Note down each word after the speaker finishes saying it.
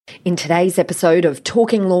In today's episode of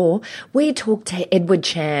Talking Law, we talk to Edward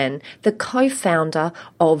Chan, the co-founder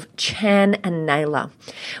of Chan and Naylor.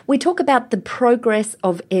 We talk about the progress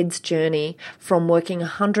of Ed's journey from working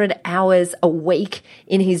 100 hours a week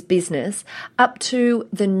in his business up to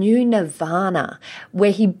the new nirvana,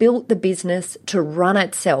 where he built the business to run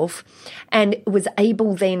itself and was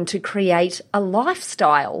able then to create a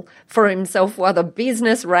lifestyle for himself while the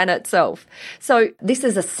business ran itself. So this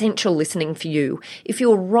is essential listening for you if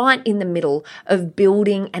you're right in the middle of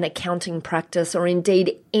building an accounting practice or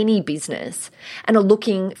indeed any business and are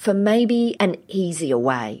looking for maybe an easier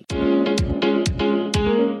way.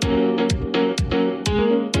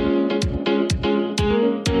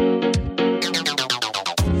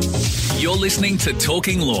 You're listening to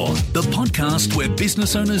Talking Law, the podcast where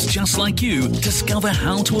business owners just like you discover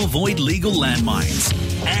how to avoid legal landmines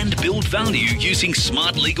and build value using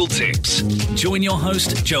smart legal tips. Join your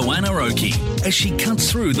host, Joanna Oakey, as she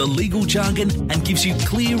cuts through the legal jargon and gives you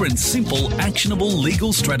clear and simple, actionable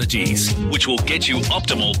legal strategies, which will get you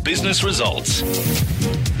optimal business results.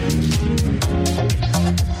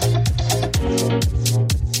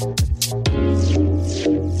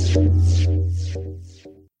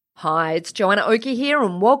 Hi, it's Joanna Oakey here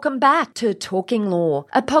and welcome back to Talking Law,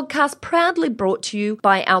 a podcast proudly brought to you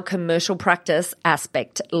by our commercial practice,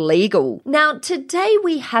 Aspect Legal. Now, today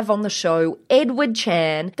we have on the show Edward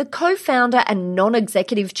Chan, the co-founder and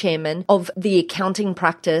non-executive chairman of the accounting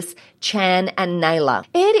practice, Chan and Naylor.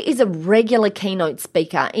 Ed is a regular keynote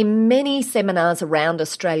speaker in many seminars around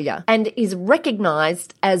Australia and is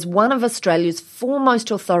recognised as one of Australia's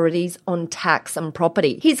foremost authorities on tax and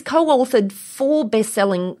property. He's co-authored 4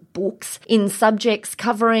 best-selling books in subjects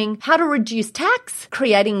covering how to reduce tax,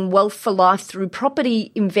 creating wealth for life through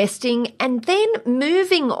property investing, and then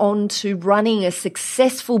moving on to running a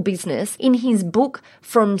successful business in his book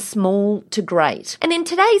From Small to Great. And in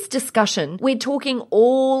today's discussion, we're talking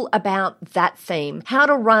all about that theme, how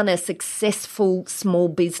to run a successful small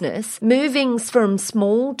business, moving from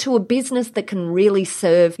small to a business that can really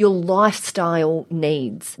serve your lifestyle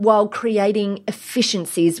needs while creating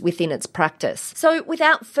efficiencies within its practice. So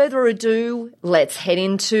without further ado, let's head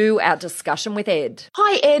into our discussion with Ed.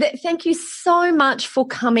 Hi, Ed. Thank you so much for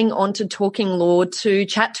coming on to Talking Law to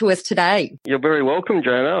chat to us today. You're very welcome,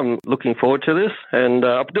 Joanna. I'm looking forward to this. And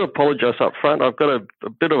I do apologise up front. I've got a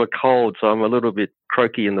bit of a cold, so I'm a little bit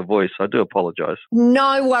croaky in the voice. I do apologise.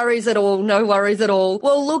 No worries at all. No worries at all.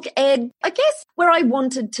 Well, look, Ed, I guess where I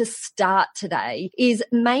wanted to start today is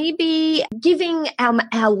maybe giving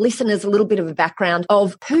our listeners a little bit of a background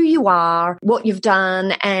of who you are, what you've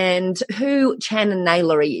done, and who Chan and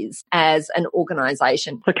Naylor is as an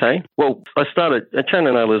organisation. Okay. Well, I started Chan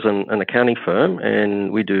and Naylor is an accounting firm,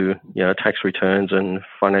 and we do tax returns and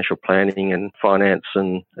financial planning and finance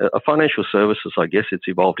and financial services. I guess it's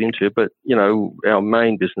evolved into, but our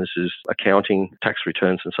main business is accounting, tax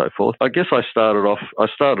returns and so forth. I guess I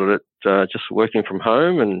started it just working from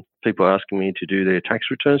home and people asking me to do their tax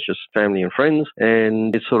returns, just family and friends.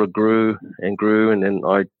 And it sort of grew and grew. And then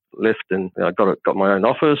I left and I got my own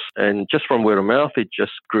office. And just from word of mouth, it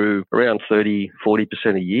just grew around 30-40%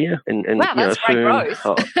 a year. And wow, that's great growth.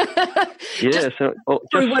 Just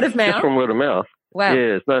word of mouth. Just from word of mouth. Wow.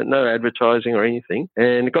 Yeah, no advertising or anything.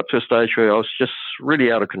 And it got to a stage where I was just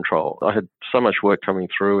really out of control. I had so much work coming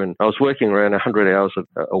through and I was working around 100 hours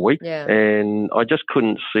a week. Yeah. And I just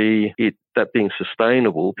couldn't see that being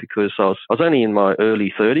sustainable because I was only in my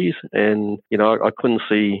early 30s and, I couldn't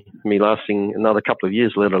see me lasting another couple of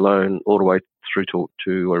years, let alone all the way through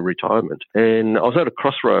to a retirement. And I was at a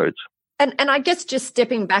crossroads. And I guess just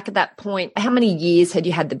stepping back at that point, how many years had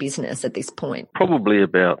you had the business at this point? Probably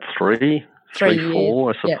about 3,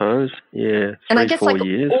 4, I suppose. Yeah. And I guess 4 like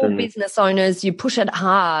years. all business owners, you push it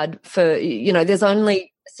hard for, there's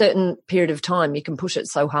only a certain period of time you can push it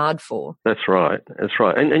so hard for. That's right.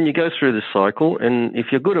 And you go through this cycle, and if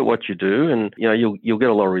you're good at what you do, and you'll get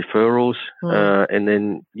a lot of referrals, and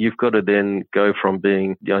then you've got to then go from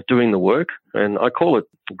being doing the work, and I call it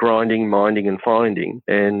grinding, minding, and finding.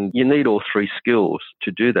 And you need all 3 skills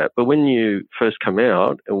to do that. But when you first come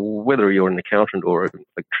out, whether you're an accountant or an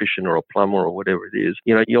electrician or a plumber or whatever it is,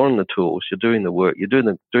 you're on the tools, you're doing the work, you're doing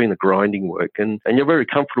the grinding work, and you're very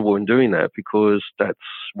comfortable in doing that because that's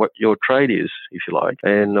what your trade is, if you like.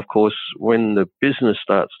 And of course, when the business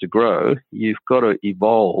starts to grow, you've got to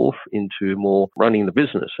evolve into more running the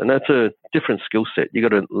business. And that's a different skill set. You've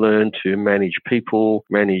got to learn to manage people,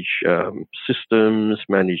 manage systems,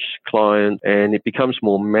 manage clients, and it becomes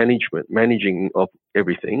more managing of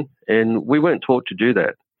everything. And we weren't taught to do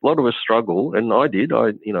that. a lot of us struggle, and I did.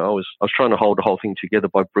 I was trying to hold the whole thing together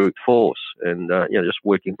by brute force, and just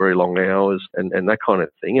working very long hours and that kind of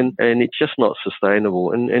thing, and it's just not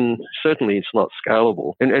sustainable, and certainly it's not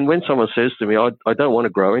scalable. And when someone says to me, I don't want to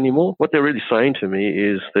grow anymore, what they're really saying to me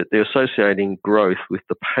is that they're associating growth with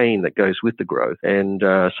the pain that goes with the growth, and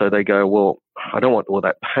so they go, well, I don't want all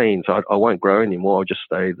that pain, so I won't grow anymore. I'll just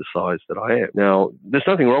stay the size that I am. Now, there's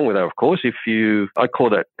nothing wrong with that, of course. I call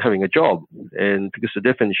that having a job, and because the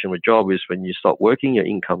definition of a job is when you stop working, your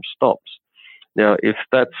income stops. Now, if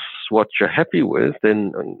that's what you're happy with,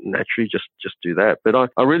 then naturally just do that. But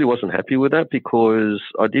I really wasn't happy with that because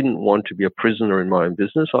I didn't want to be a prisoner in my own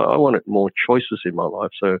business. I wanted more choices in my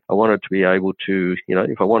life. So I wanted to be able to,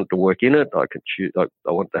 if I wanted to work in it, I could choose. I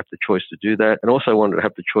wanted to have the choice to do that. And also I wanted to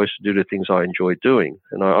have the choice to do the things I enjoyed doing.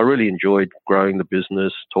 And I really enjoyed growing the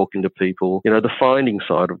business, talking to people, the finding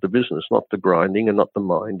side of the business, not the grinding and not the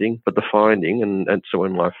minding, but the finding. And so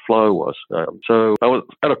when my flow was. So I was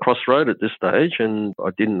at a crossroad at this stage, and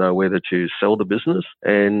I didn't know whether to sell the business.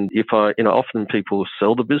 And often people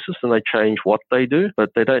sell the business and they change what they do,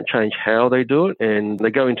 but they don't change how they do it. And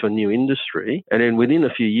they go into a new industry, and then within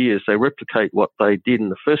a few years, they replicate what they did in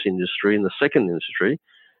the first industry, in the second industry,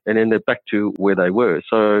 and then they're back to where they were.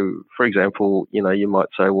 So, for example, you might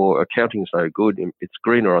say, well, accounting's no good. It's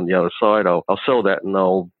greener on the other side. I'll sell that and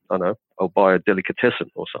I'll buy a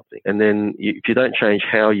delicatessen or something. And then if you don't change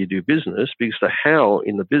how you do business, because the how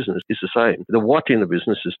in the business is the same. The what in the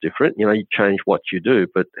business is different. You change what you do,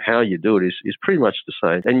 but how you do it is pretty much the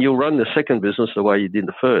same. And you'll run the second business the way you did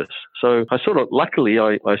the first. So luckily,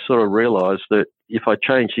 I sort of realized that if I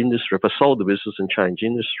changed industry, if I sold the business and changed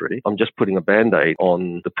industry, I'm just putting a Band-Aid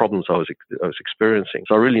on the problems I was experiencing.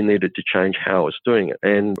 So I really needed to change how I was doing it.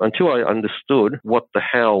 And until I understood what the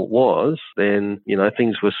how was, then,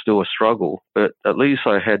 things were still a struggle. But at least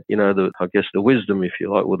I had, the wisdom, if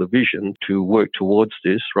you like, or the vision to work towards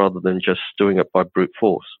this rather than just doing it by brute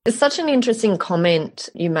force. It's such an interesting comment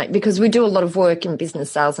you make, because we do a lot of work in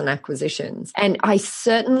business sales and acquisitions. And I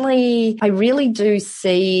really do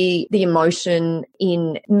see the emotion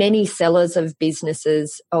in many sellers of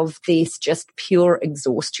businesses of this just pure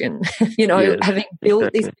exhaustion, Yes, having built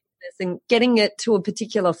exactly. this business and getting it to a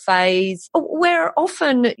particular phase where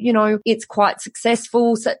often, it's quite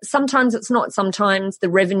successful. So sometimes it's not. Sometimes the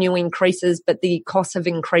revenue increases, but the costs have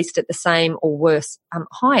increased at the same or worse,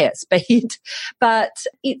 higher speed. But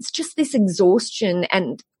it's just this exhaustion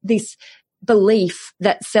and this belief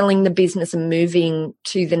that selling the business and moving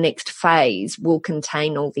to the next phase will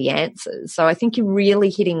contain all the answers. So I think you're really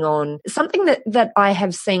hitting on something that I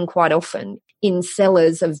have seen quite often in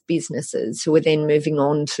sellers of businesses who are then moving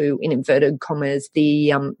on to, in inverted commas,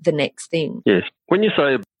 the next thing. Yes. When you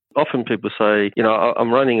say, often people say,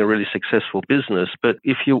 I'm running a really successful business, but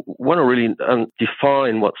if you want to really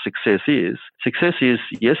define what success is,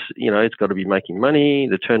 yes, it's got to be making money,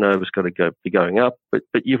 the turnover's got to be going up, but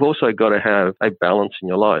you've also got to have a balance in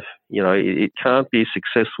your life. It can't be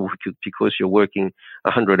successful because you're working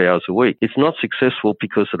 100 hours a week. It's not successful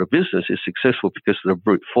because of the business. It's successful because of the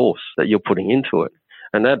brute force that you're putting into it.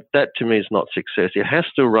 And that to me is not success. It has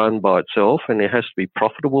to run by itself, and it has to be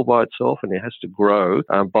profitable by itself, and it has to grow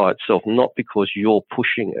by itself, not because you're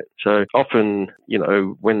pushing it. So often,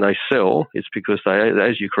 when they sell, it's because they,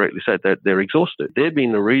 as you correctly said, that they're exhausted. They've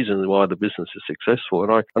been the reason why the business is successful.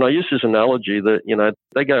 And I use this analogy that,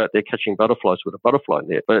 they go out there catching butterflies with a butterfly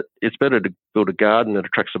net, but it's better to build a garden that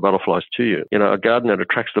attracts the butterflies to you. A garden that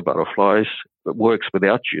attracts the butterflies works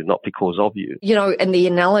without you, not because of you. And the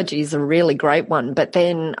analogy is a really great one, but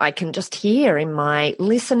then I can just hear in my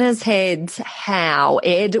listeners' heads,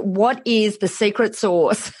 Ed, what is the secret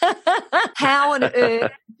sauce? How on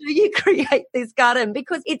earth do you create this garden?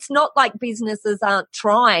 Because it's not like businesses aren't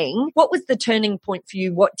trying. What was the turning point for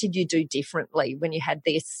you? What did you do differently when you had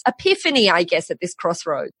this epiphany, I guess, at this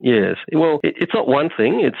crossroads? Yes. Well, it's not one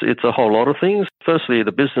thing. It's a whole lot of things. Firstly,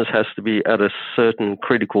 the business has to be at a certain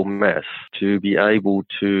critical mass to be able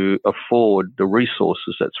to afford the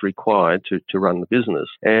resources that's required to run the business.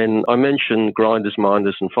 And I mentioned grinders,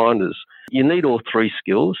 minders, and finders. You need all three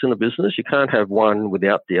skills in a business. You can't have one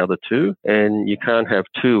without the other two, and you can't have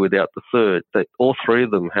two without the third. All three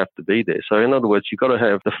of them have to be there. So in other words, you've got to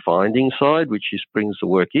have the finding side, which brings the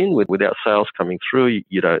work in. Without sales coming through,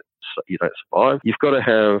 you don't survive. You've got to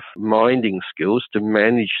have minding skills to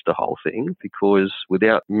manage the whole thing, because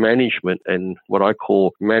without management and what I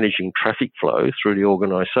call managing traffic flow through the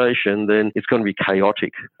organization, then it's going to be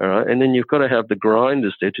chaotic. All right. And then you've got to have the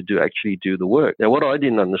grinders there to actually do the work. Now, what I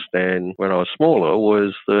didn't understand when I was smaller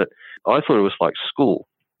was that I thought it was like school.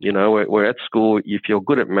 where at school, if you're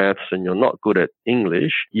good at maths and you're not good at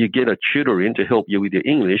English, you get a tutor in to help you with your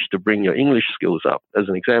English to bring your English skills up, as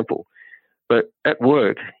an example. But at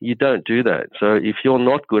work, you don't do that. So if you're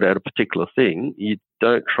not good at a particular thing, you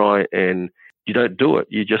don't try and you don't do it.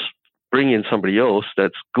 You just bring in somebody else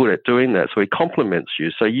that's good at doing that. So he complements you.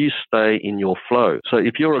 So you stay in your flow. So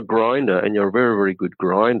if you're a grinder and you're a very, very good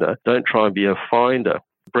grinder, don't try and be a finder.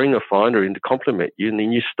 Bring a finder in to complement you, and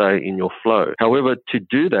then you stay in your flow. However, to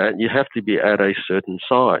do that, you have to be at a certain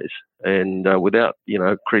size. And without,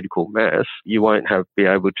 critical mass, you won't be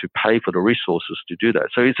able to pay for the resources to do that.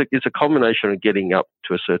 So it's a combination of getting up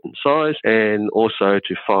to a certain size and also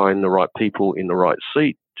to find the right people in the right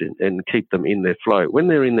seat and keep them in their flow. When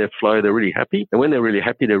they're in their flow, they're really happy. And when they're really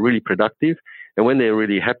happy, they're really productive. And when they're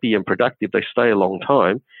really happy and productive, they stay a long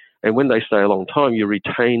time. And when they stay a long time, you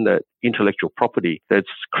retain that intellectual property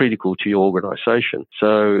that's critical to your organization.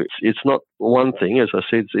 So it's not one thing. As I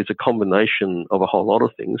said, it's a combination of a whole lot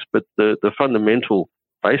of things. But the fundamental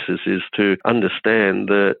basis is to understand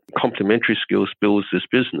that complementary skills builds this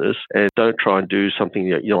business, and don't try and do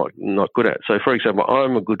something that you're not good at. So, for example,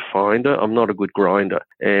 I'm a good finder. I'm not a good grinder.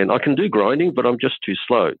 And I can do grinding, but I'm just too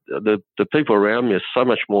slow. The people around me are so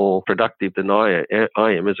much more productive than I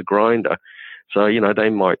am as a grinder. So, they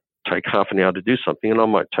might take half an hour to do something, and I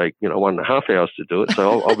might take 1.5 hours to do it.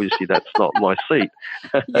 So obviously that's not my seat.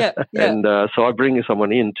 Yeah. And so I bring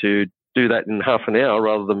someone in to do that in half an hour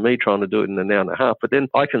rather than me trying to do it in an hour and a half. But then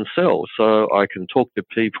I can sell, so I can talk to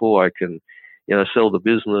people, I can sell the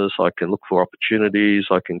business, I can look for opportunities,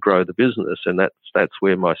 I can grow the business, and that's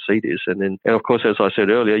where my seat is. And of course, as I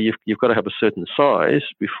said earlier, you've got to have a certain size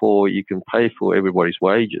before you can pay for everybody's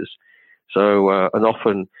wages. So and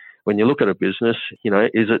often, when you look at a business,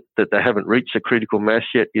 is it that they haven't reached a critical mass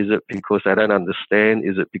yet? Is it because they don't understand?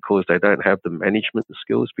 Is it because they don't have the management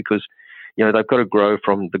skills? Because, they've got to grow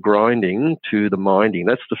from the grinding to the minding.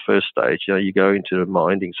 That's the first stage. You go into the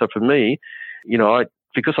minding. So for me,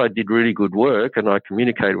 because I did really good work and I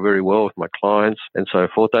communicated very well with my clients and so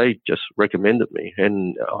forth, they just recommended me.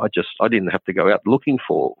 And I didn't have to go out looking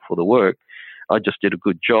for the work. I just did a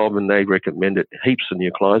good job, and they recommended heaps of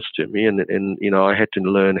new clients to me, and I had to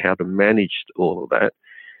learn how to manage all of that.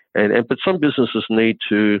 But some businesses need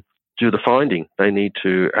to do the finding. They need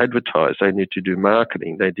to advertise. They need to do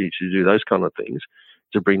marketing. They need to do those kind of things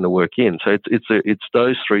to bring the work in. So it's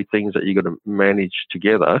those three things that you got to manage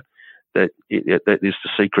together. That is the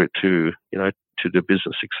secret to the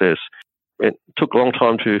business success. It took a long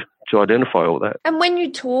time to identify all that. And when you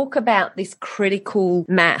talk about this critical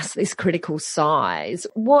mass, this critical size,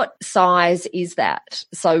 what size is that?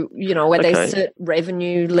 So, are there certain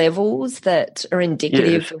revenue levels that are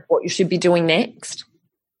indicative of what you should be doing next?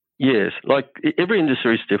 Yes, like every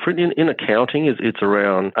industry is different. In accounting, it's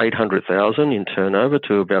around 800,000 in turnover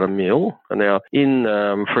to about $1 million. And now,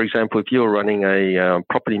 for example, if you're running a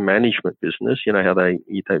property management business, how they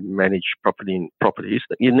manage properties,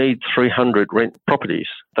 you need 300 rent properties.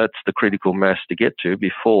 That's the critical mass to get to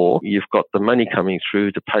before you've got the money coming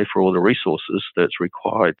through to pay for all the resources that's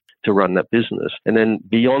required to run that business. And then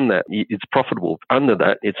beyond that, it's profitable. Under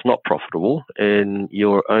that, it's not profitable, and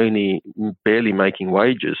you're only barely making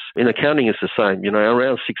wages. In accounting, it's the same.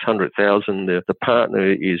 Around 600,000, the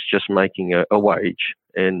partner is just making a wage,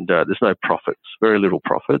 and there's no profits, very little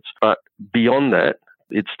profits. But beyond that,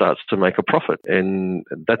 it starts to make a profit, and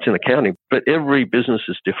that's in accounting. But every business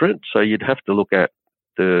is different, so you'd have to look at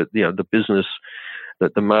the business,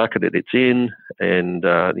 the market that it's in, and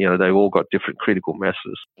they've all got different critical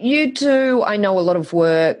masses. You do, I know, a lot of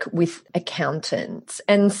work with accountants,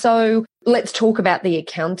 and so let's talk about the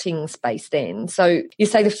accounting space then. So you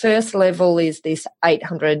say the first level is this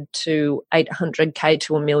 800 to 800K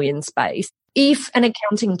to $1 million space. If an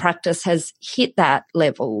accounting practice has hit that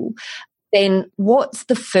level, then what's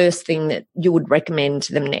the first thing that you would recommend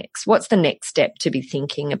to them next? What's the next step to be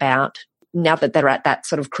thinking about now that they're at that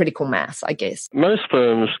sort of critical mass, I guess? Most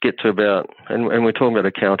firms get to about, and we're talking about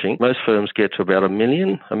accounting, most firms get to about $1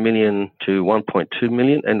 million to 1.2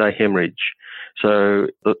 million, and they hemorrhage. So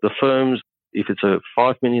the firms, if it's a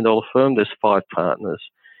 $5 million firm, there's 5 partners.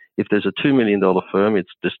 If there's a $2 million firm,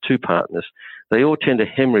 there's 2 partners. They all tend to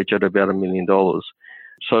hemorrhage at about $1 million.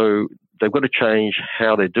 So they've got to change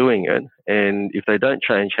how they're doing it. And if they don't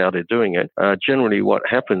change how they're doing it, generally what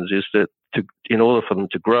happens is that in order for them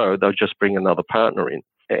to grow, they'll just bring another partner in.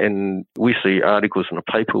 And we see articles in the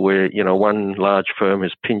paper where, one large firm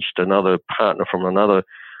has pinched another partner from another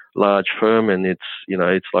large firm, and it's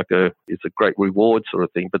a great reward sort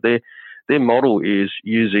of thing. But their model is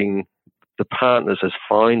using the partners as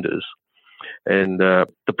finders. And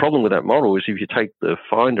the problem with that model is if you take the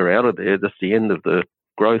finder out of there, that's the end of the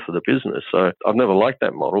growth of the business. So I've never liked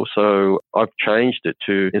that model. So I've changed it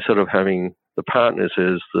to, instead of having the partners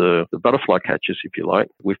as the butterfly catchers, if you like,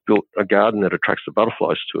 we've built a garden that attracts the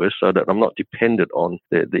butterflies to us so that I'm not dependent on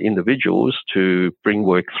the individuals to bring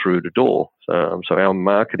work through the door. So our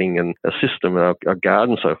marketing and our system, our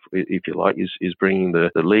garden, so if you like, is bringing the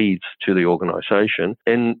leads to the organisation.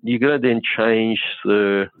 And you're going to then change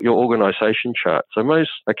your organisation chart. So most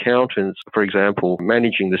accountants, for example,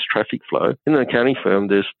 managing this traffic flow, in an accounting firm,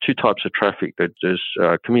 there's two types of traffic. There's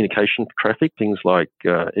communication traffic, things like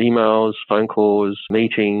emails, phone calls,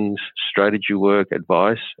 meetings, strategy work,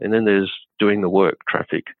 advice, and then there's doing the work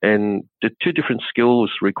traffic. And the two different skills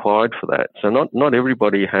required for that. So not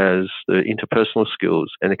everybody has the interpersonal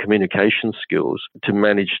skills and the communication skills to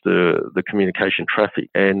manage the communication traffic.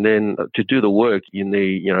 And then to do the work, you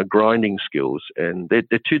need, grinding skills. And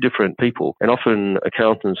they're two different people. And often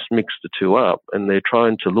accountants mix the two up, and they're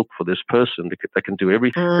trying to look for this person that can do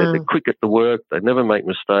everything. They're quick at the work. They never make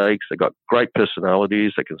mistakes. They've got great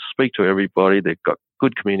personalities. They can speak to everybody. They've got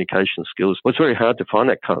good communication skills. Well, it's very hard to find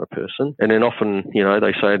that kind of person. And then often,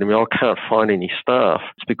 they say to me, I can't find any staff.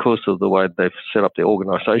 It's because of the way they've set up their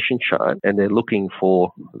organisation chart, and they're looking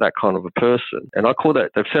for that kind of a person. And I call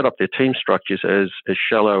that, they've set up their team structures as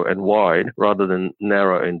shallow and wide rather than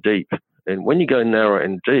narrow and deep. And when you go narrow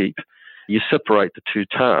and deep, you separate the two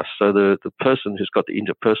tasks. So the person who's got the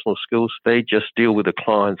interpersonal skills, they just deal with the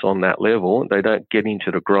clients on that level. They don't get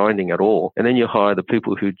into the grinding at all. And then you hire the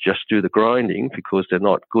people who just do the grinding because they're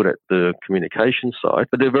not good at the communication side,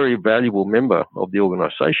 but they're a very valuable member of the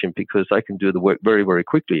organisation because they can do the work very, very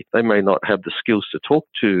quickly. They may not have the skills to talk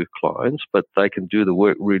to clients, but they can do the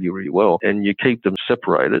work really, really well. And you keep them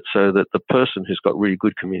separated so that the person who's got really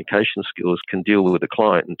good communication skills can deal with the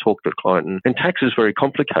client and talk to the client. And tax is very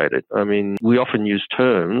complicated. I mean, we often use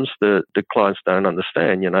terms that the clients don't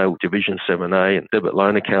understand, Division 7A and debit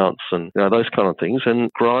loan accounts and, those kind of things.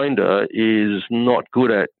 And Grindr is not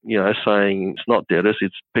good at, saying it's not debtors,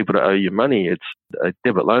 it's people that owe you money. It's a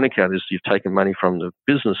debit loan account is you've taken money from the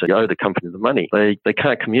business and you owe the company the money. They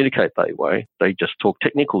can't communicate that way. They just talk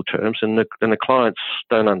technical terms and the clients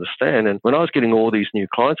don't understand. And when I was getting all these new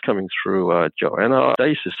clients coming through, Joanna, they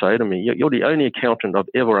used to say to me, you're the only accountant I've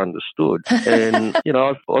ever understood. And,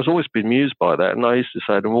 I was always bemused by that. And I used to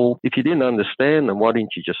say to them, well, if you didn't understand them, why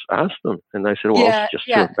didn't you just ask them? And they said, well, I was just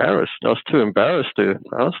too embarrassed. I was too embarrassed to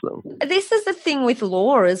ask them. This is the thing with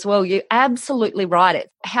law as well. You're absolutely right.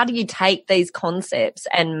 How do you take these concepts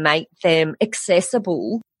and make them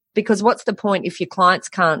accessible? Because what's the point if your clients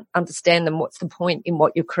can't understand them? What's the point in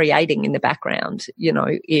what you're creating in the background?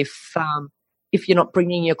 If you're not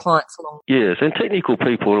bringing your clients along. Yes, and technical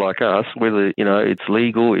people like us, whether, it's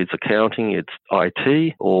legal, it's accounting, it's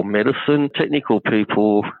IT or medicine, technical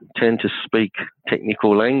people tend to speak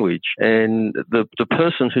technical language. And the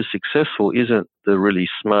person who's successful isn't the really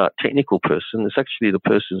smart technical person. It's actually the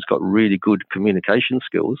person who's got really good communication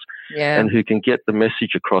skills and who can get the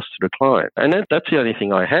message across to the client. And that's the only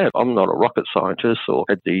thing I have. I'm not a rocket scientist or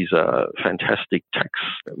had these fantastic tax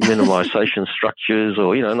minimization structures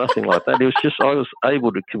or, nothing like that. It was just I was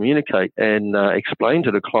able to communicate and explain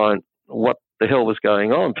to the client what the hell was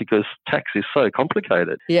going on because tax is so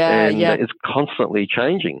complicated. It's constantly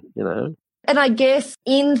changing, And I guess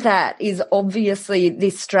in that is obviously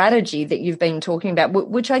this strategy that you've been talking about,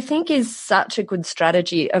 which I think is such a good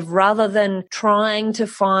strategy of rather than trying to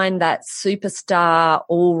find that superstar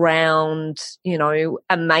all-round,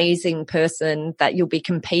 amazing person that you'll be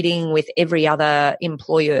competing with every other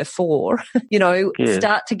employer for,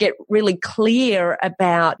 start to get really clear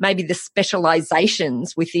about maybe the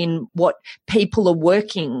specializations within what people are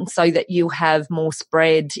working so that you have more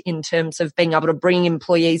spread in terms of being able to bring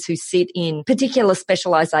employees who sit in particular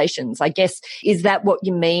specializations. I guess, is that what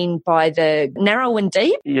you mean by the narrow and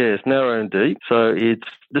deep? Yes, narrow and deep. So it's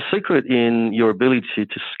the secret in your ability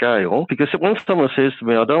to scale, because when someone says to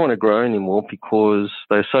me, I don't want to grow anymore because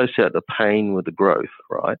they associate the pain with the growth,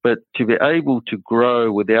 right? But to be able to grow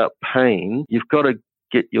without pain, you've got to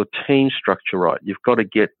get your team structure right. You've got to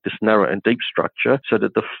get this narrow and deep structure so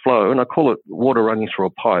that the flow, and I call it water running through a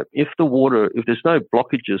pipe. If there's no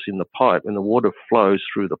blockages in the pipe and the water flows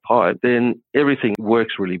through the pipe, then everything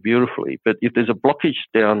works really beautifully. But if there's a blockage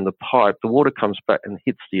down the pipe, the water comes back and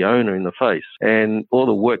hits the owner in the face and all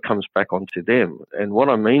the work comes back onto them. And what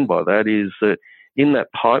I mean by that is that in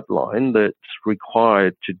that pipeline that's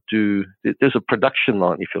required to do, there's a production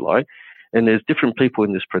line, if you like, and there's different people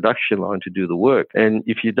in this production line to do the work. And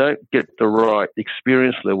if you don't get the right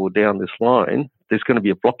experience level down this line, there's going to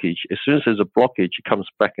be a blockage. As soon as there's a blockage, it comes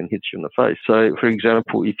back and hits you in the face. So, for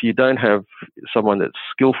example, if you don't have someone that's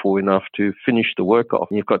skillful enough to finish the work off,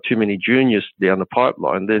 and you've got too many juniors down the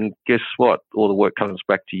pipeline, then guess what? All the work comes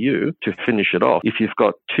back to you to finish it off. If you've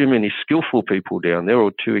got too many skillful people down there,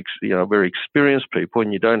 or very experienced people,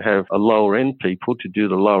 and you don't have a lower end people to do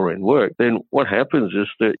the lower end work, then what happens is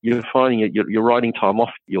that you're finding it, you're writing time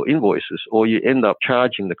off your invoices, or you end up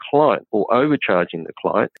charging the client or overcharging the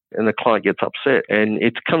client, and the client gets upset. And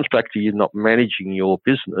it comes back to you not managing your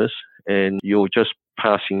business, and you're just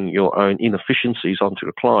passing your own inefficiencies onto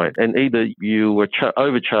the client. And either you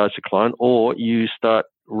overcharge the client, or you start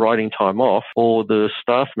writing time off, or the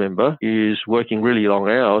staff member is working really long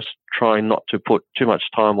hours trying not to put too much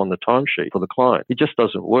time on the timesheet for the client. It just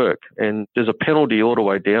doesn't work. And there's a penalty all the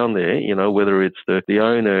way down there, whether it's the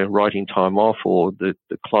owner writing time off, or the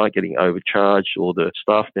client getting overcharged, or the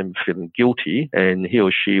staff member feeling guilty and he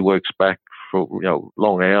or she works back for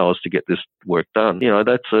long hours to get this work done.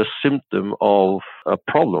 That's a symptom of a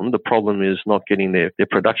problem. The problem is not getting their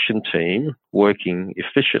production team working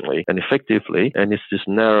efficiently and effectively, and it's this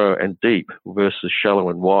narrow and deep versus shallow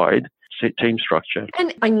and wide team structure.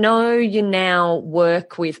 And I know you now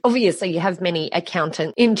work with, obviously you have many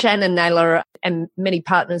accountants in Chan and Naylor and many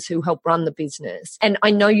partners who help run the business. And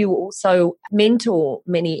I know you also mentor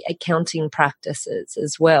many accounting practices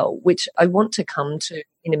as well, which I want to come to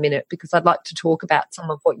in a minute, because I'd like to talk about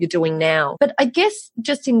some of what you're doing now. But I guess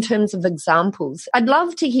just in terms of examples, I'd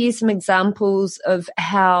love to hear some examples of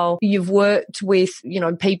how you've worked with,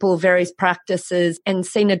 people of various practices and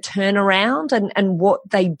seen a turnaround, and what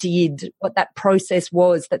they did, what that process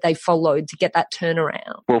was that they followed to get that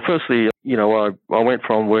turnaround. Well, firstly, I went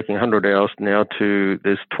from working 100 hours now to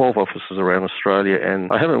there's 12 offices around Australia,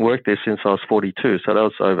 and I haven't worked there since I was 42, so that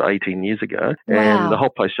was over 18 years ago. Wow. And the whole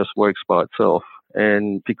place just works by itself.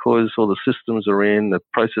 And because all the systems are in, the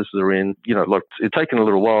processes are in, it's taken a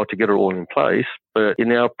little while to get it all in place, but it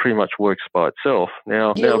now pretty much works by itself.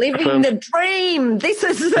 You're living the dream. This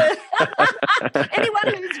is anyone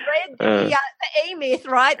who's read the E-Myth,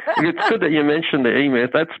 right? It's good that you mentioned the E-Myth.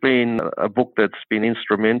 That's been a book that's been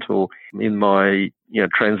instrumental in my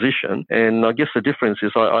transition. And I guess the difference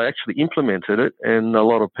is I actually implemented it, and a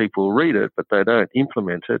lot of people read it, but they don't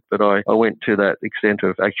implement it. But I went to that extent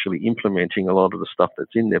of actually implementing a lot of the stuff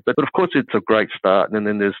that's in there. But of course, it's a great start, and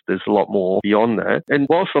then there's a lot more beyond that. And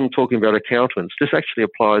whilst I'm talking about accountants, this actually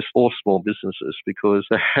applies to all small businesses, because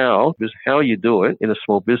how you do it in a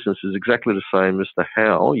small business is exactly the same as the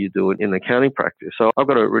how you do it in accounting practice. So I've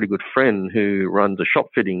got a really good friend who runs a shop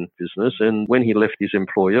fitting business, and when he left his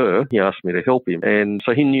employer, he asked me to help him. And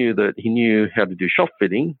so he knew how to do shop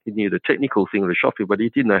fitting. He knew the technical thing of the shop fitting, but he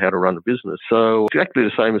didn't know how to run a business. So exactly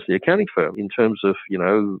the same as the accounting firm in terms of,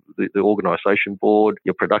 the organisation board,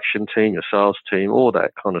 your production team, your sales team, all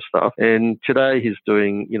that kind of stuff. And today he's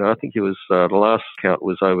doing, I think he was, the last count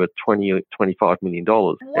was over $25 million.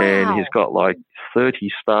 Wow. And he's got like 30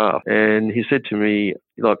 staff. And he said to me,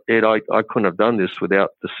 like, Ed, I couldn't have done this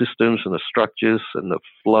without the systems and the structures and the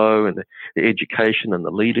flow and the education and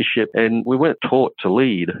the leadership. And we weren't taught to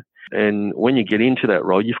lead. And when you get into that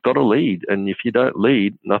role, you've got to lead. And if you don't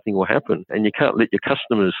lead, nothing will happen. And you can't let your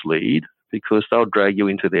customers lead, because they'll drag you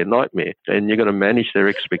into their nightmare, and you're going to manage their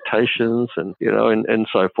expectations and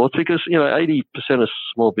so forth. Because, 80% of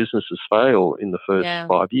small businesses fail in the first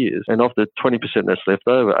 5 years. And of the 20% that's left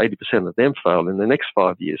over, 80% of them fail in the next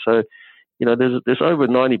 5 years. So, there's over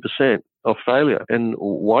 90% of failure. And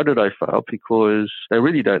why do they fail? Because they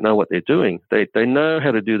really don't know what they're doing. They know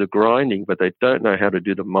how to do the grinding, but they don't know how to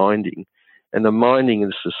do the minding. And the minding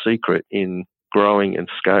is the secret in growing and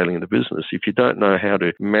scaling the business. If you don't know how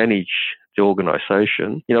to manage the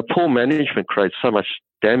organisation, poor management creates so much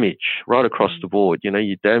damage right across the board.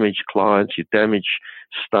 You damage clients, you damage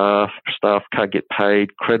staff can't get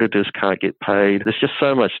paid, creditors can't get paid. There's just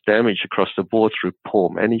so much damage across the board through poor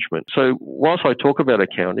management. So whilst I talk about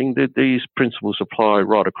accounting, these principles apply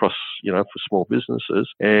right across, for small businesses.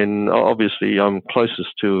 And obviously I'm closest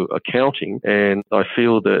to accounting, and I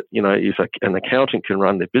feel that, if an accountant can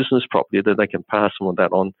run their business properly, then they can pass some of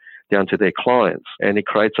that on down to their clients, and it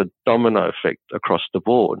creates a domino effect across the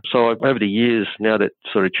board. So over the years, now that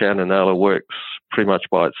sort of Chan and Naylor works pretty much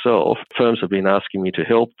by itself, firms have been asking me to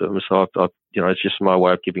help them. So I've it's just my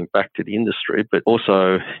way of giving back to the industry, but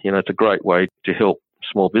also, it's a great way to help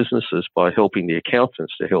small businesses by helping the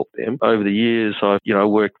accountants to help them. Over the years, I've,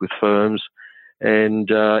 worked with firms. And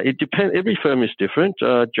it depends. Every firm is different,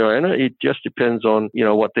 Joanna. It just depends on,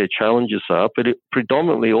 what their challenges are. But it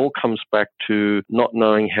predominantly all comes back to not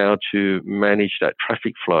knowing how to manage that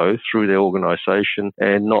traffic flow through their organisation,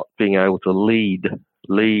 and not being able to lead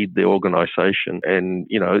lead the organization. And,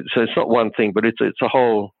 so it's not one thing, but it's a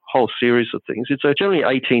whole series of things. It's generally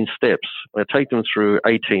 18 steps. I take them through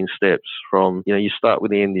 18 steps from, you start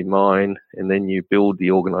with the end in mind, and then you build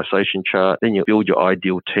the organization chart, then you build your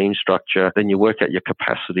ideal team structure, then you work out your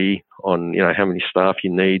capacity on, how many staff you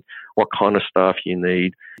need, what kind of staff you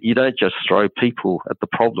need. You don't just throw people at the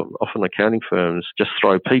problem. Often accounting firms just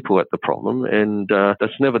throw people at the problem, and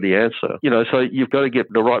that's never the answer. So you've got to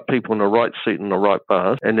get the right people in the right seat in the right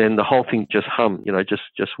bus, and then the whole thing just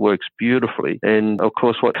just works beautifully. And of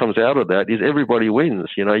course, what comes out of that is everybody wins.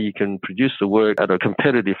 You can produce the work at a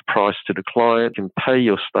competitive price to the client, you can pay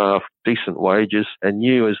your staff decent wages, and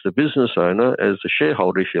you as the business owner, as the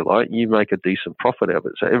shareholder, if you like, you make a decent profit out of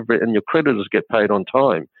it. So and your creditors get paid on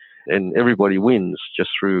time. And everybody wins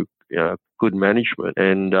just through good management.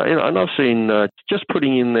 And and I've seen just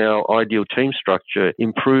putting in our ideal team structure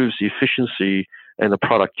improves the efficiency and the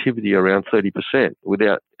productivity around 30%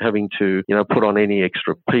 without having to put on any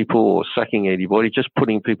extra people or sacking anybody. Just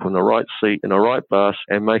putting people in the right seat, in the right bus,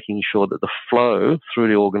 and making sure that the flow through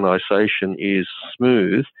the organisation is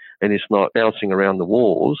smooth and it's not bouncing around the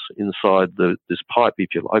walls inside this pipe, if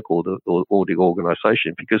you like, or the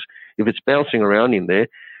organisation. Because if it's bouncing around in there,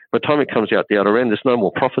 by the time it comes out the other end, there's no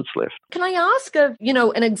more profits left. Can I ask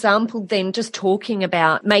an example then, just talking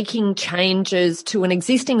about making changes to an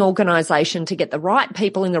existing organisation to get the right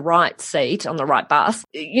people in the right seat on the right bus,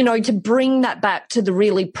 to bring that back to the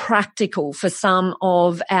really practical for some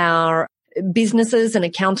of our businesses and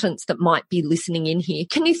accountants that might be listening in here.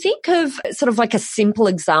 Can you think of sort of like a simple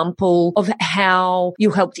example of how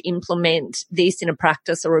you helped implement this in a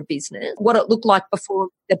practice or a business? What it looked like before,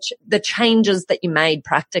 the changes that you made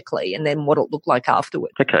practically, and then what it looked like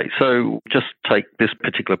afterwards? Okay, so just take this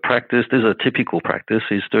particular practice. This is a typical practice.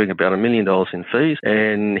 He's doing about $1 million in fees,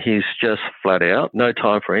 and he's just flat out, no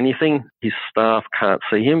time for anything. His staff can't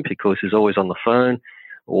see him because he's always on the phone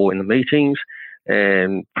or in the meetings.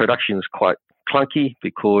 And production is quite clunky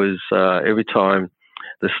because every time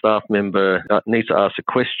the staff member needs to ask a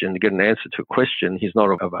question to get an answer to a question, he's not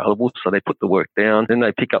available. So they put the work down, then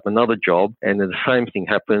they pick up another job, and then the same thing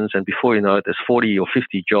happens. And before you know it, there's 40 or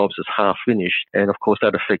 50 jobs that's half finished. And of course,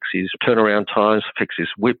 that affects his turnaround times, affects his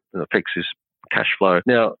WIP, and affects his cash flow.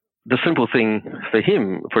 Now, the simple thing for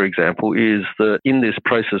him, for example, is that in this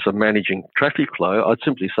process of managing traffic flow, I'd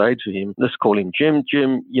simply say to him, let's call him Jim.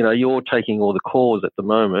 Jim, you're taking all the calls at the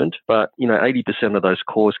moment, but, 80% of those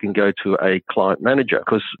calls can go to a client manager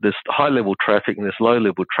because there's high-level traffic and there's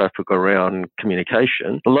low-level traffic around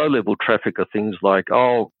communication. The low-level traffic are things like,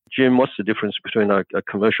 Jim, what's the difference between a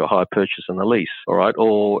commercial hire purchase and a lease? All right.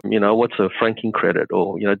 Or, what's a franking credit?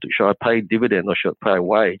 Or, should I pay dividend or should I pay a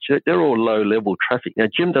wage? They're all low level traffic. Now,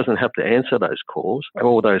 Jim doesn't have to answer those calls,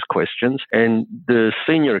 all those questions. And the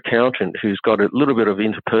senior accountant who's got a little bit of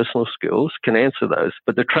interpersonal skills can answer those.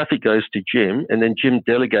 But the traffic goes to Jim, and then Jim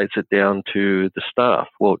delegates it down to the staff.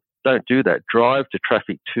 Well, don't do that. Drive the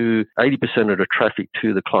traffic to 80% of the traffic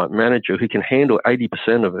to the client manager who can handle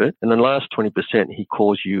 80% of it. And then the last 20%, he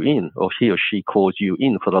calls you in, or he or she calls you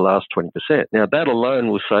in for the last 20%. Now, that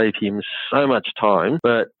alone will save him so much time.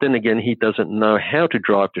 But then again, he doesn't know how to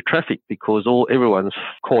drive the traffic because everyone's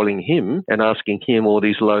calling him and asking him all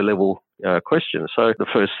these low-level questions. So the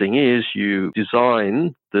first thing is you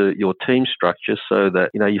design your team structure so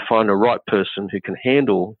that you find the right person who can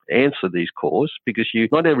answer these calls, because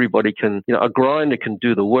not everybody can. A grinder can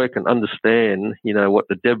do the work and understand what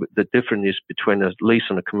the difference is between a lease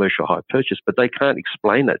and a commercial hire purchase, but they can't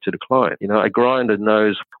explain that to the client. A grinder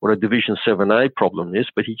knows what a Division 7A problem is,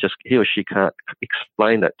 but he or she can't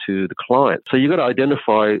explain that to the client. So you've got to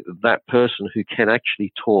identify that person who can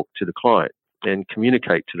actually talk to the client and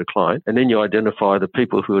communicate to the client. And then you identify the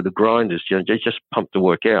people who are the grinders, they just pump the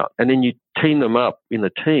work out. And then you team them up in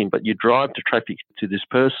a team, but you drive the traffic to this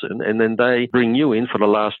person, and then they bring you in for the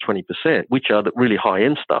last 20%, which are the really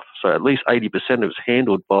high-end stuff. So at least 80% of it's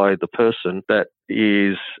handled by the person that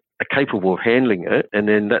is capable of handling it, and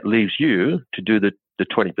then that leaves you to do the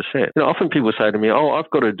 20%. Often people say to me,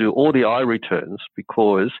 I've got to do all the I returns,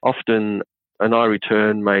 because often an I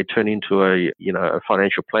return may turn into a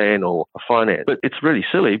financial plan or a finance. But it's really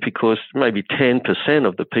silly because maybe 10%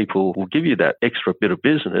 of the people will give you that extra bit of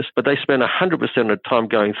business, but they spend 100% of the time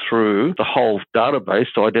going through the whole database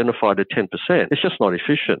to identify the 10%. It's just not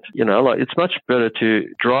efficient. It's much better to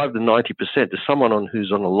drive the 90% to someone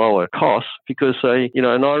who's on a lower cost, because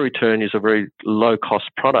an I return is a very low cost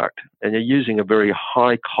product, and you're using a very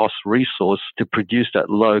high cost resource to produce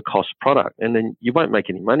that low cost product, and then you won't make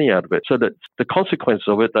any money out of it. So that the consequence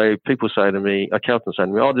of it, people say to me, accountants say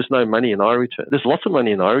to me, oh, there's no money in iReturn. There's lots of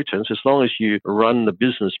money in iReturns as long as you run the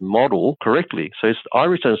business model correctly. So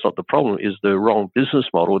iReturn is not the problem, it's the wrong business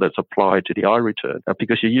model that's applied to the iReturn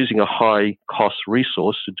because you're using a high cost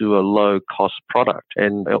resource to do a low cost product,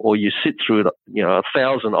 or you sit through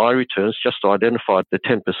 1,000 iReturns just to identify the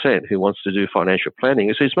 10% who wants to do financial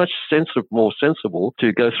planning. So it's much more sensible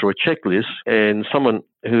to go through a checklist, and someone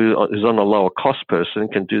who is on a lower cost person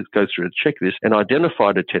can go through the checklist and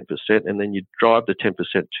identify the 10%, and then you drive the 10%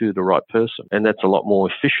 to the right person. And that's a lot more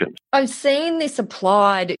efficient. I've seen this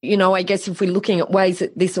applied, I guess if we're looking at ways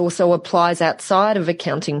that this also applies outside of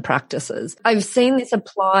accounting practices, I've seen this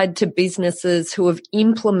applied to businesses who have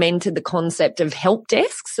implemented the concept of help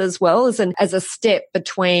desks as well as a step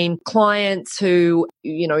between clients who,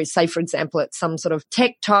 say, for example, it's some sort of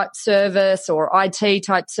tech type service or IT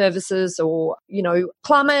type services or,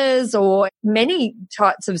 plumbers or many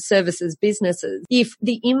types of services businesses. If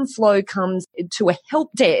the inflow comes to a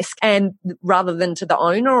help desk and rather than to the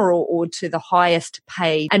owner or to the highest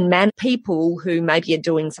paid and people who maybe are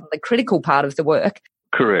doing some of the critical part of the work.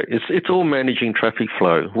 Correct. It's all managing traffic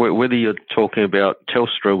flow, whether you're talking about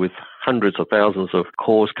Telstra with hundreds of thousands of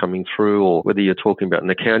calls coming through, or whether you're talking about an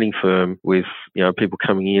accounting firm with people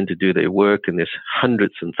coming in to do their work and there's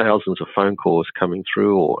hundreds and thousands of phone calls coming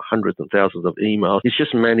through or hundreds and thousands of emails. It's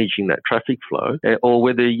just managing that traffic flow. Or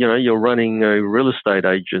whether you're running a real estate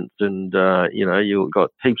agent and you've got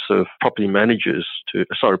heaps of properties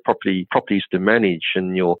to manage,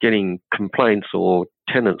 and you're getting complaints or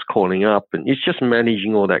tenants calling up, and it's just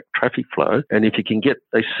managing all that traffic flow. And if you can get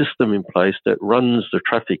a system in place that runs the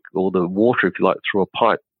traffic or the water, if you like, through a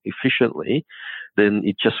pipe efficiently, then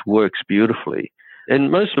it just works beautifully.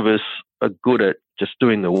 And most of us are good at just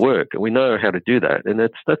doing the work, and we know how to do that, and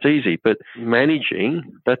that's easy. But managing,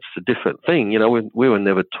 that's a different thing. We were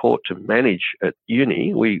never taught to manage at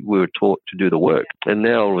uni. We were taught to do the work. And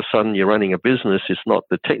now all of a sudden you're running a business. It's not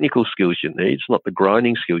the technical skills you need, it's not the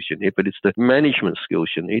grinding skills you need, but it's the management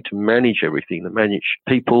skills you need to manage everything, to manage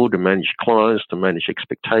people, to manage clients, to manage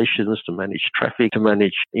expectations, to manage traffic, to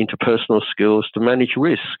manage interpersonal skills, to manage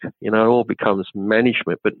risk. It all becomes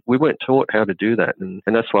management, but we weren't taught how to do that, and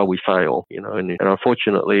that's why we fail. And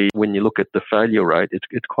unfortunately, when you look at the failure rate,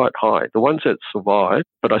 it's quite high. The ones that survive,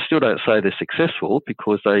 but I still don't say they're successful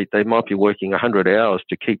because they might be working 100 hours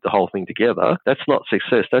to keep the whole thing together. That's not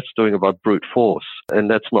success. That's doing it by brute force. And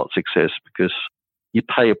that's not success because you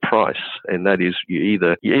pay a price, and that is you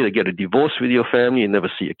either get a divorce with your family, you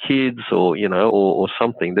never see your kids, or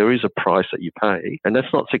something. There is a price that you pay, and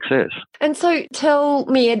that's not success. And so tell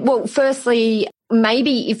me, Ed, well, firstly,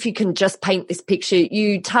 maybe if you can just paint this picture,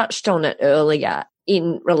 you touched on it earlier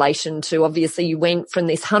in relation to, obviously, you went from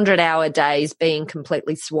this 100-hour days being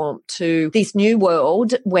completely swamped to this new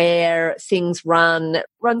world where things run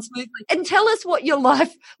smoothly. And tell us what your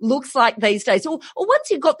life looks like these days, or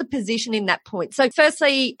once you got the position in that point. So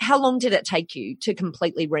firstly, how long did it take you to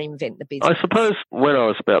completely reinvent the business? I suppose when I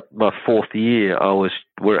was about my fourth year,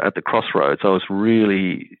 we're at the crossroads. I was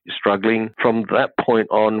really struggling. From that point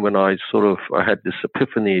on, when I had this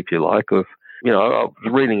epiphany, if you like, of I was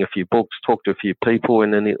reading a few books, talked to a few people,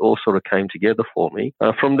 and then it all sort of came together for me.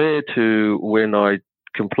 From there to when I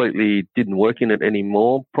completely didn't work in it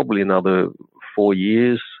anymore, probably another 4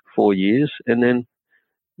 years. And then,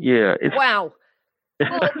 Wow.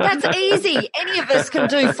 Well, that's easy. Any of us can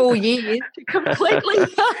do 4 years to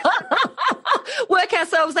completely work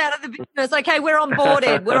ourselves out of the business. Okay, we're on board,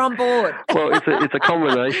 Ed. We're on board. Well, it's a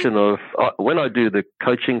combination of when I do the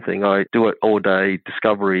coaching thing, I do it all day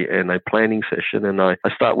discovery and a planning session, and I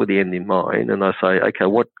start with the end in mind, and I say, okay,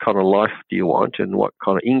 what kind of life do you want, and what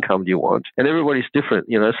kind of income do you want? And everybody's different.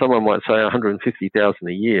 Someone might say 150,000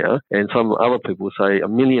 a year, and some other people say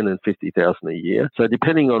 1,050,000 a year. So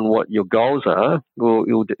depending on what your goals are,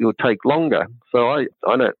 it'll take longer. So I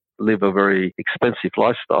don't live a very expensive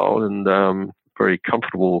lifestyle, and very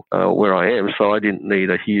comfortable where I am, so I didn't need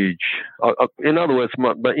a huge. In other words,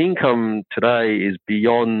 my income today is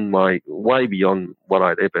way beyond what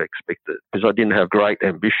I'd ever expected, because I didn't have great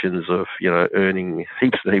ambitions of earning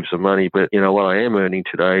heaps and heaps of money. But what I am earning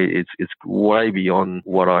today, it's way beyond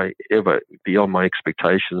beyond my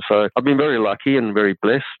expectations. So I've been very lucky and very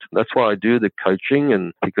blessed. That's why I do the coaching,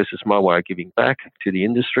 and because it's my way of giving back to the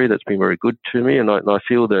industry. That's been very good to me, and I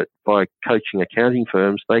feel that by coaching accounting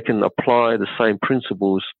firms, they can apply the same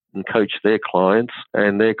principles and coach their clients,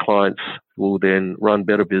 and their clients will then run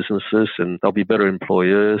better businesses, and they'll be better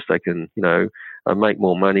employers. They can, make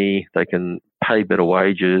more money. They can pay better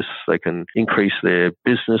wages. They can increase their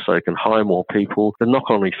business. They can hire more people. The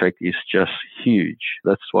knock-on effect is just huge.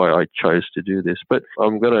 That's why I chose to do this. But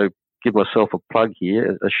I'm going to give myself a plug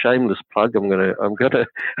here, a shameless plug. I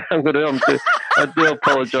do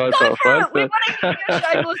apologise up front. We want to hear your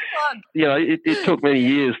shameless plug. It took many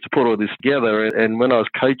years to put all this together, and when I was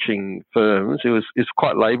coaching firms, it's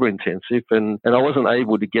quite labour intensive, and I wasn't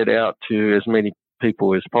able to get out to as many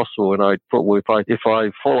people as possible. And I thought, well, if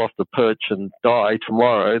I fall off the perch and die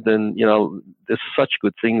tomorrow, then there's such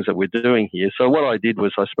good things that we're doing here. So what I did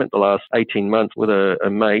was I spent the last 18 months with a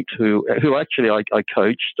mate who actually I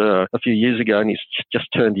coached a few years ago, and he's just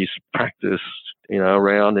turned his practice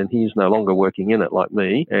around, and he's no longer working in it like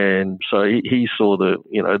me. And so he saw the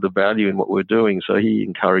value in what we're doing. So he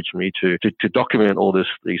encouraged me to document all these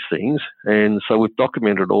things. And so we've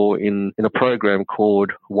documented it all in a program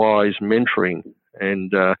called Wise Mentoring.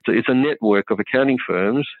 And so it's a network of accounting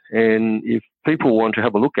firms. And if people want to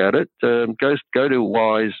have a look at it, go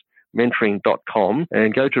to wisementoring.com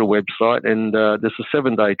and go to the website, and there's a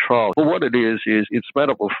 7-day trial. Well, what it is it's made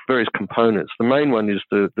up of various components. The main one is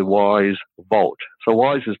the Wise Vault. So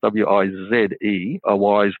Wise is W-I-Z-E, a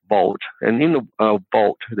Wise Vault. And in the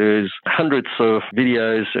vault, there's hundreds of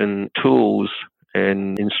videos and tools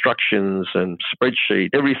and instructions and spreadsheet,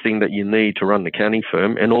 everything that you need to run the accounting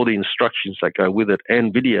firm, and all the instructions that go with it,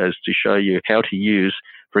 and videos to show you how to use,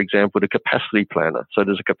 for example, the capacity planner. So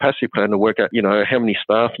there's a capacity plan to work out, how many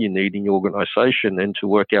staff you need in your organisation, and to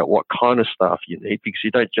work out what kind of staff you need, because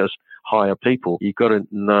you don't just hire people. You've got to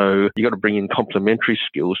bring in complementary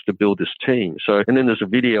skills to build this team. So, and then there's a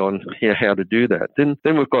video on how to do that. Then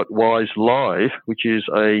we've got Wise Live, which is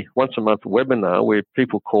a once a month webinar where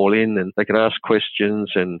people call in and they can ask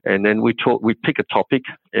questions, and then we pick a topic,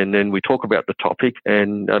 and then we talk about the topic.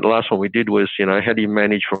 And the last one we did was, how do you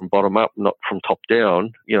manage from bottom up, not from top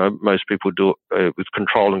down? Most people do it with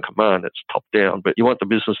control and command. It's top down, but you want the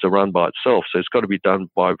business to run by itself. So it's got to be done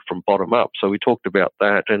from bottom up. So we talked about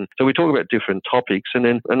that. And so we talk about different topics. And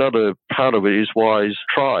then another part of it is Wise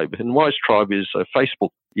Tribe. And Wise Tribe is a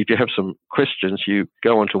Facebook. If you have some questions, you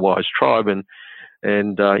go onto Wise Tribe, and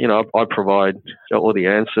I provide all the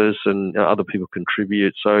answers, and other people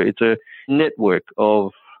contribute. So it's a network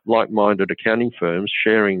of like-minded accounting firms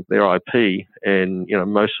sharing their IP, and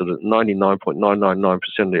most of the 99.999%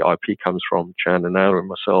 of the IP comes from Chan and Naylor and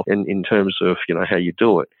myself, in terms of how you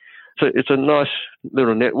do it. So it's a nice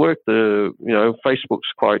little network. Facebook's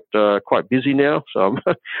quite busy now. So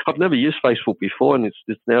I've never used Facebook before, and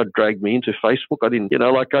it's now dragged me into Facebook. I didn't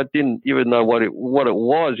even know what it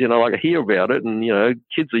was. I hear about it, and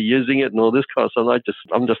kids are using it and all this kind of stuff.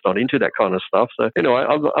 I'm just not into that kind of stuff. So anyway,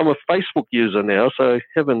 I'm a Facebook user now. So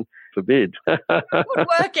heaven forbid. Good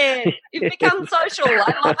work, Ed. You've become social.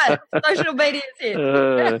 I love it. Social media's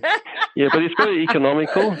here. Yeah, but it's very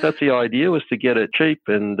economical. That's the idea, was to get it cheap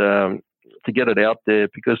and to get it out there,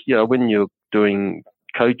 because when you're doing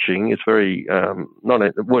coaching, it's very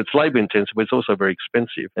it's labour intensive, but it's also very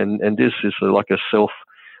expensive. And this is like a self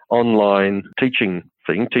online teaching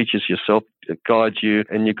thing, teaches yourself, it guides you,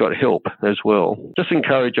 and you've got help as well. Just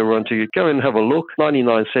encourage everyone to go and have a look.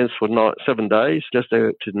 99 cents for 7 days, just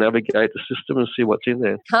to navigate the system and see what's in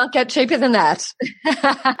there. Can't get cheaper than that.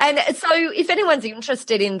 And so if anyone's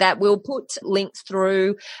interested in that, we'll put links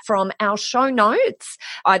through from our show notes,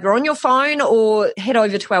 either on your phone or head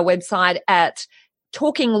over to our website at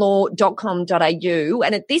talkinglaw.com.au.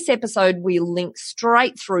 And at this episode, we link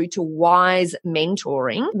straight through to Wise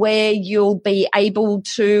Mentoring, where you'll be able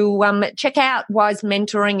to check out Wise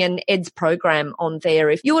Mentoring and Ed's program on there.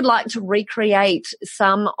 If you would like to recreate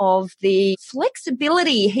some of the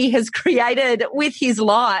flexibility he has created with his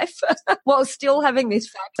life while still having this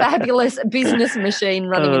fabulous business machine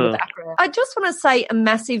running in the background. I just want to say a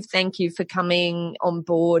massive thank you for coming on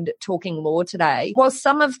board Talking Law today. While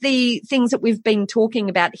some of the things that we've been talking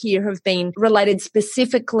about here have been related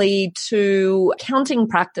specifically to accounting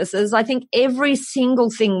practices, I think every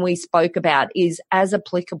single thing we spoke about is as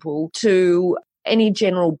applicable to any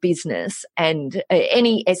general business and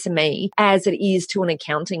any SME as it is to an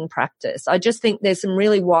accounting practice. I just think there's some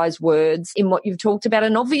really wise words in what you've talked about.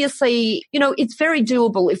 And obviously, it's very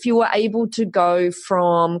doable if you were able to go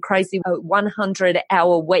from crazy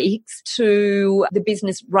 100-hour weeks to the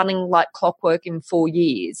business running like clockwork in 4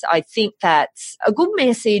 years. I think that's a good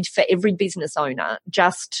message for every business owner,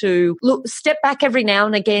 just to step back every now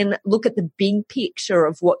and again, look at the big picture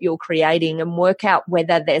of what you're creating and work out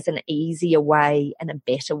whether there's an easier way and a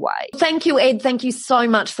better way. Thank you, Ed. Thank you so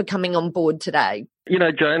much for coming on board today.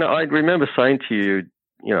 Joanna, I remember saying to you,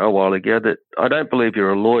 a while ago that I don't believe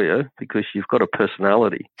you're a lawyer because you've got a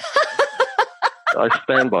personality. I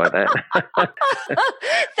stand by that.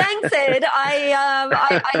 Thanks, Ed.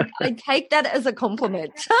 I take that as a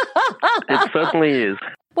compliment. It certainly is.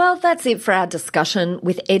 Well, that's it for our discussion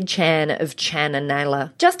with Ed Chan of Chan and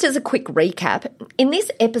Naylor. Just as a quick recap, in this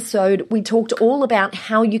episode, we talked all about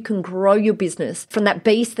how you can grow your business from that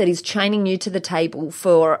beast that is chaining you to the table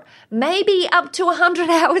for maybe up to 100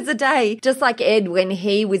 hours a day, just like Ed when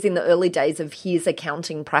he was in the early days of his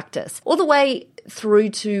accounting practice, all the way through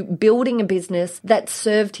to building a business that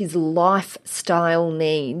served his lifestyle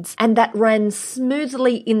needs and that ran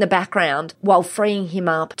smoothly in the background while freeing him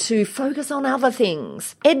up to focus on other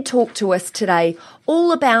things. Ed talked to us today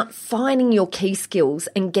all about finding your key skills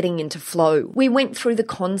and getting into flow. We went through the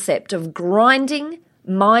concept of grinding,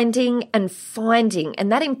 minding and finding,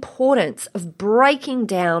 and that importance of breaking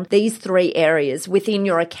down these three areas within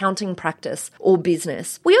your accounting practice or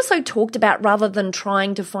business. We also talked about, rather than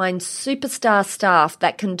trying to find superstar staff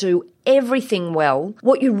that can do everything well,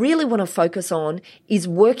 what you really want to focus on is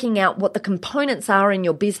working out what the components are in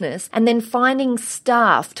your business and then finding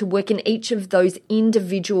staff to work in each of those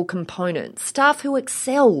individual components, staff who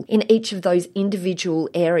excel in each of those individual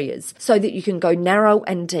areas so that you can go narrow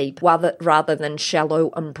and deep rather than shallow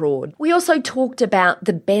and broad. We also talked about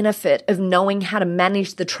the benefit of knowing how to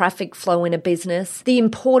manage the traffic flow in a business, the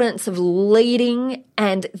importance of leading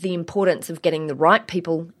and the importance of getting the right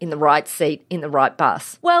people in the right seat in the right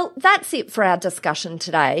bus. Well, that's it for our discussion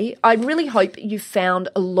today. I really hope you found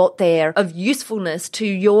a lot there of usefulness to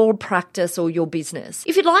your practice or your business.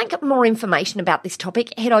 If you'd like more information about this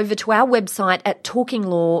topic, head over to our website at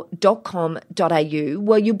talkinglaw.com.au,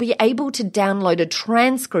 where you'll be able to download a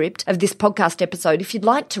transcript of this podcast episode if you'd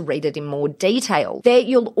like to read it in more detail. There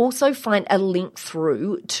you'll also find a link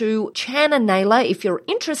through to Chan and Naylor if you're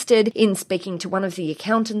interested in speaking to one of the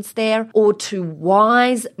accountants there, or to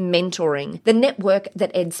Wise Mentoring, the network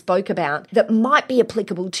that Ed spoke about that might be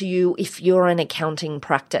applicable to you if you're an accounting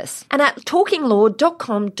practice. And at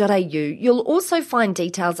talkinglaw.com.au, you'll also find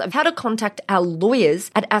details of how to contact our lawyers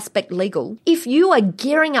at Aspect Legal if you are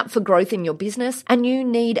gearing up for growth in your business and you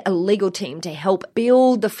need a legal team to help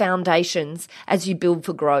build the foundations as you build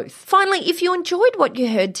for growth. Finally, if you enjoyed what you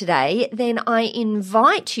heard today, then I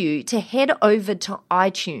invite you to head over to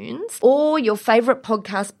iTunes or your favorite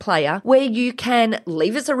podcast player, where you can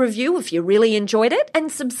leave us a review if you really enjoyed it,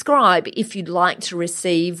 and subscribe if you'd like to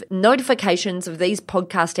receive notifications of these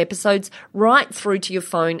podcast episodes right through to your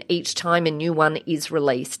phone each time a new one is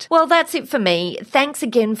released. Well, that's it for me. Thanks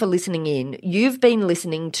again for listening in. You've been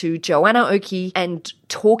listening to Joanna Oakey and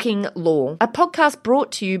Talking Law, a podcast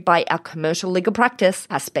brought to you by our commercial legal practice,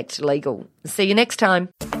 Aspect Legal. See you next time.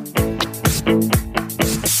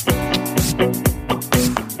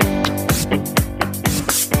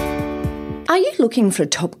 Are you looking for a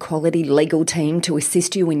top quality legal team to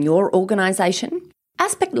assist you in your organisation?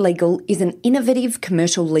 Aspect Legal is an innovative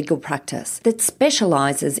commercial legal practice that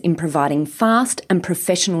specialises in providing fast and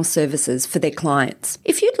professional services for their clients.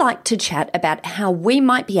 If you'd like to chat about how we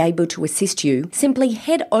might be able to assist you, simply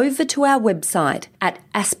head over to our website at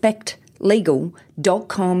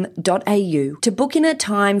aspectlegal.com.au to book in a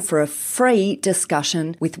time for a free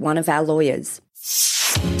discussion with one of our lawyers.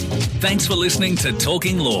 Thanks for listening to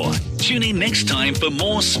Talking Law. Tune in next time for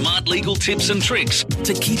more smart legal tips and tricks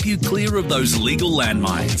to keep you clear of those legal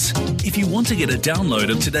landmines. If you want to get a download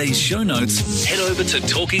of today's show notes, head over to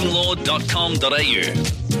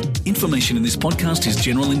talkinglaw.com.au. Information in this podcast is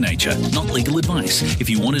general in nature, not legal advice. If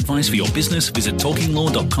you want advice for your business, visit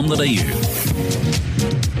talkinglaw.com.au.